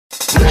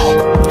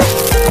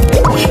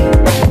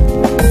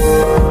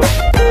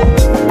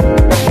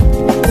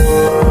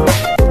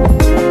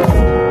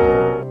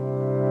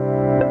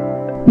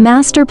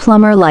Master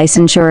Plumber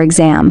Licensure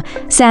Exam,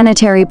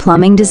 Sanitary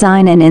Plumbing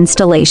Design and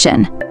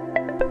Installation.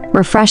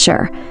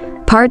 Refresher,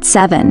 Part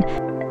 7.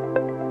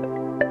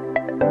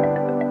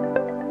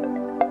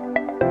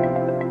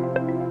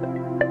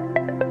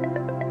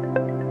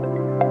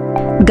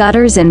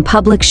 Gutters in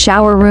public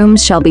shower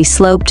rooms shall be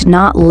sloped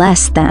not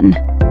less than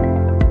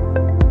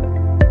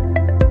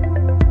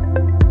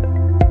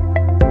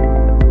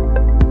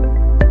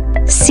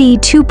C.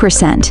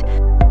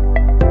 2%.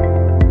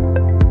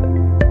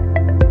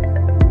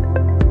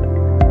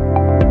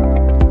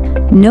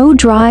 No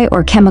dry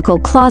or chemical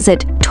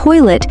closet,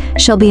 toilet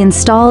shall be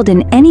installed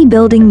in any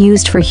building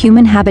used for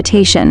human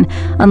habitation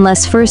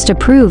unless first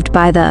approved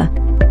by the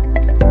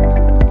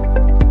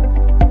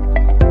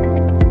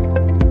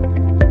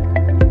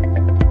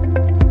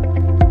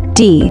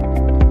D.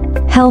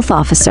 Health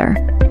Officer.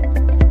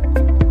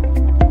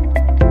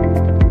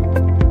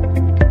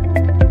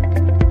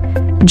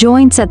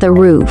 Joints at the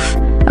roof,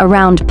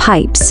 around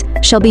pipes,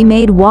 shall be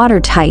made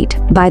watertight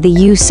by the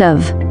use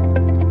of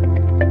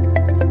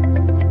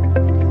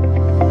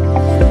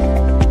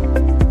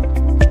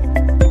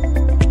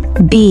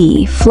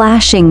B.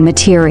 Flashing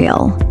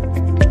material.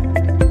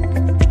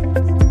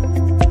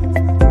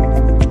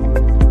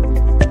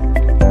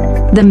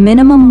 The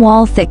minimum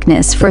wall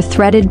thickness for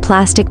threaded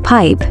plastic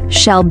pipe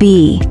shall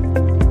be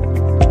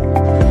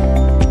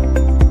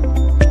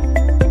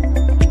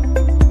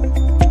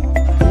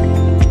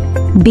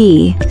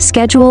B.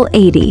 Schedule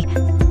 80.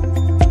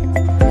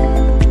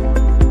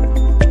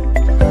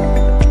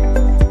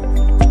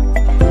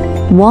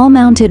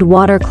 Wall-mounted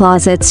water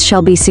closets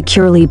shall be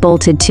securely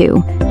bolted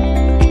to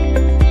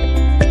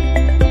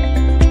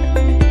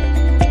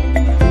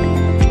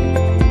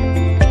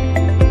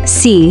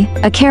C.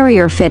 A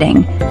carrier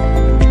fitting.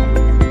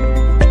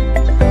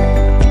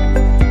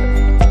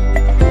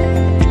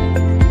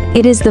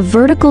 It is the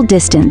vertical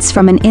distance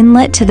from an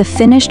inlet to the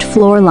finished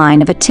floor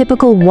line of a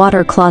typical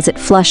water closet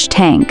flush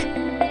tank.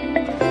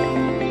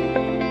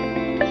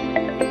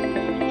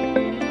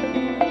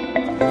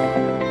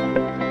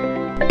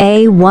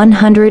 A.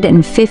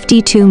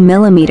 152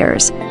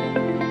 millimeters.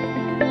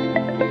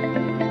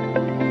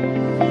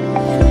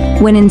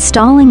 When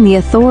installing, the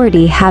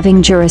authority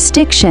having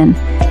jurisdiction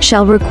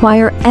shall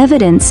require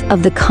evidence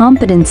of the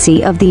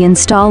competency of the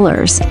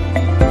installers.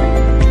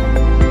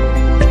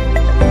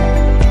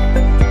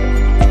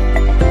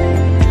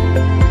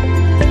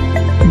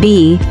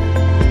 B.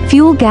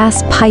 Fuel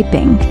gas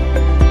piping.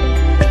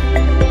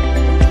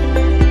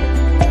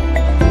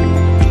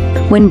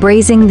 When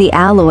brazing, the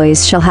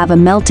alloys shall have a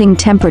melting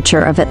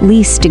temperature of at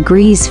least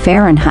degrees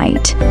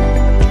Fahrenheit.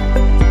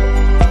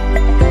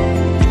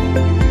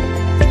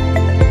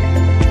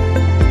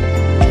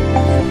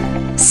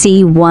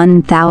 C.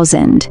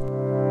 1000.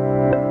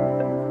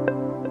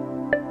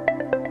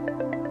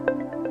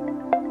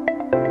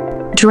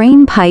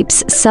 Drain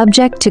pipes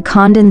subject to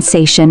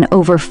condensation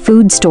over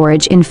food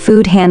storage in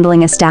food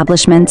handling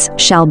establishments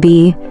shall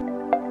be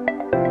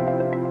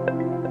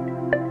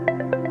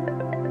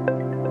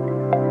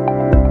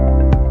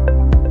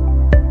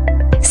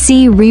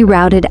C.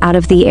 Rerouted out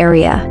of the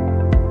area.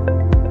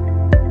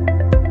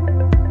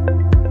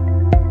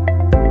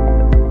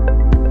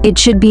 It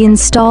should be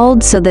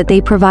installed so that they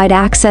provide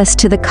access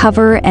to the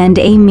cover and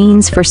a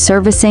means for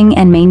servicing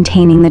and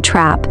maintaining the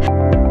trap.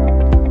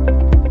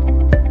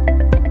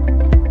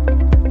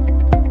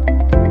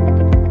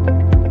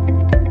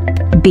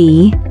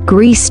 B.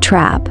 Grease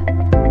trap.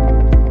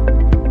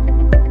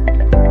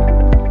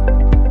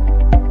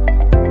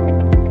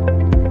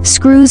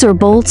 Screws or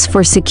bolts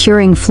for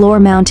securing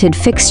floor-mounted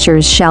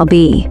fixtures shall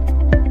be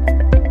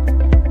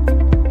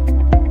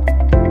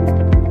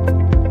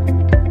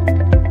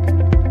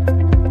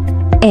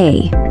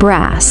A.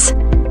 Brass.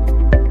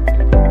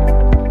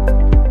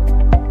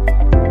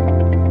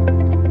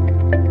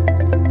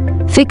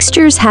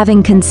 Fixtures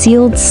having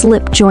concealed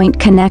slip joint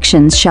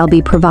connections shall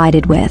be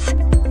provided with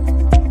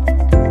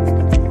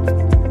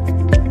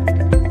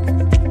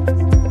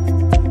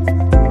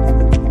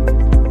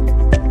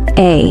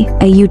A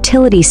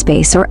utility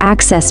space or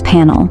access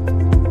panel.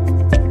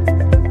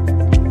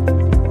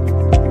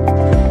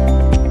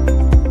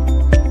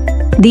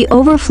 The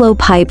overflow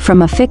pipe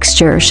from a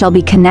fixture shall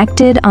be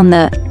connected on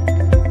the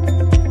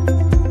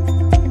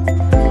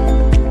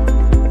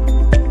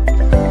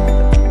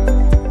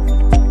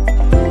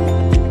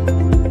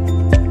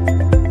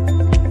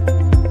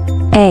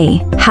A.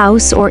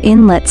 House or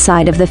inlet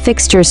side of the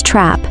fixture's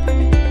trap.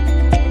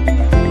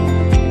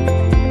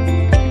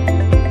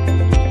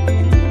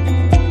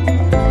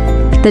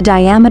 The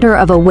diameter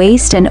of a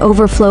waste and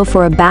overflow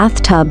for a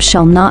bathtub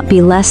shall not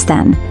be less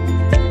than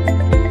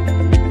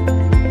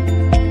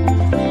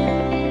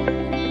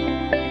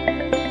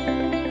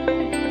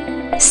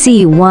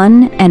C.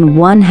 1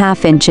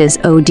 1/2 inches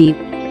OD.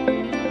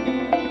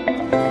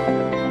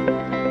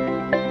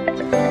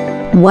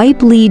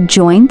 Wipe lead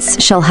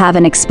joints shall have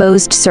an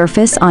exposed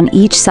surface on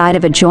each side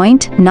of a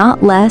joint,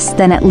 not less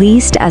than at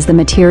least as the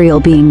material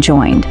being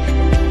joined.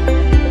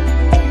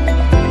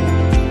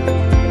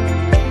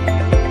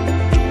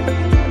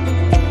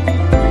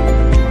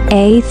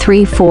 A.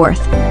 3/4.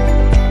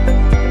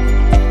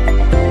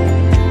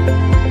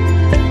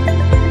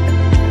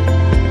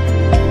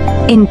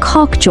 In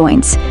caulk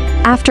joints,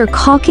 after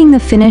caulking, the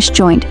finished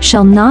joint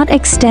shall not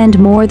extend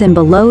more than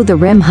below the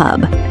rim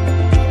hub.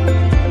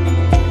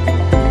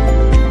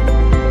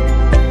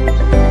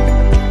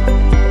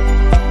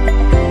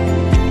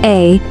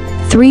 A.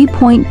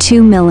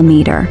 3.2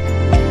 millimeter.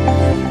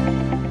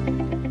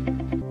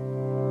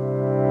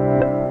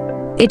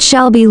 It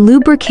shall be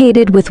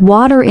lubricated with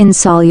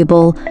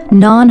water-insoluble,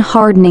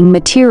 non-hardening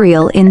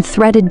material in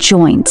threaded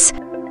joints.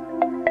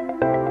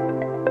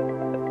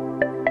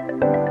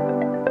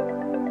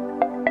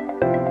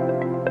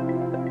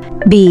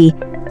 B.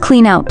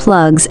 Clean out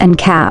plugs and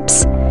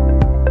caps.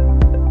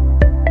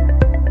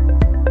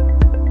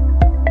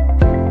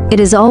 It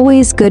is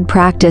always good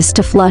practice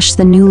to flush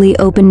the newly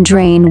opened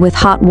drain with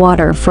hot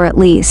water for at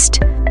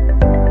least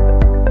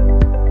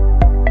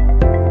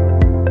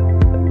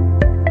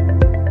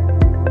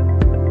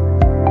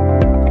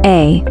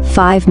A.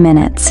 5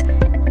 minutes.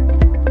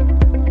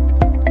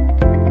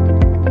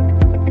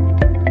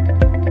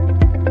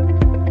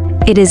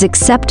 It is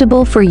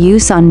acceptable for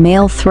use on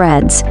male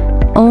threads,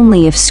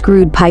 only if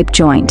screwed pipe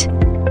joint.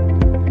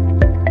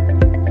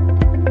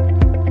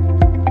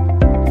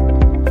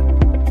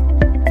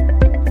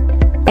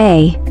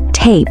 A.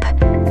 Tape.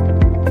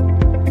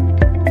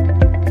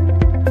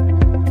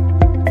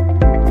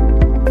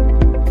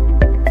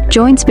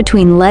 Joints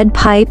between lead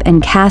pipe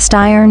and cast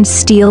iron,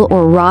 steel,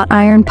 or wrought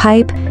iron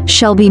pipe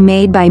shall be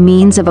made by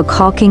means of a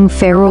caulking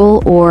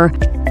ferrule or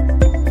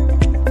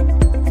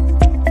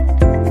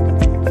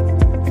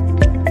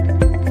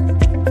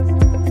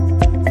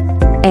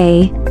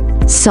A.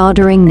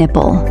 Soldering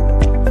nipple.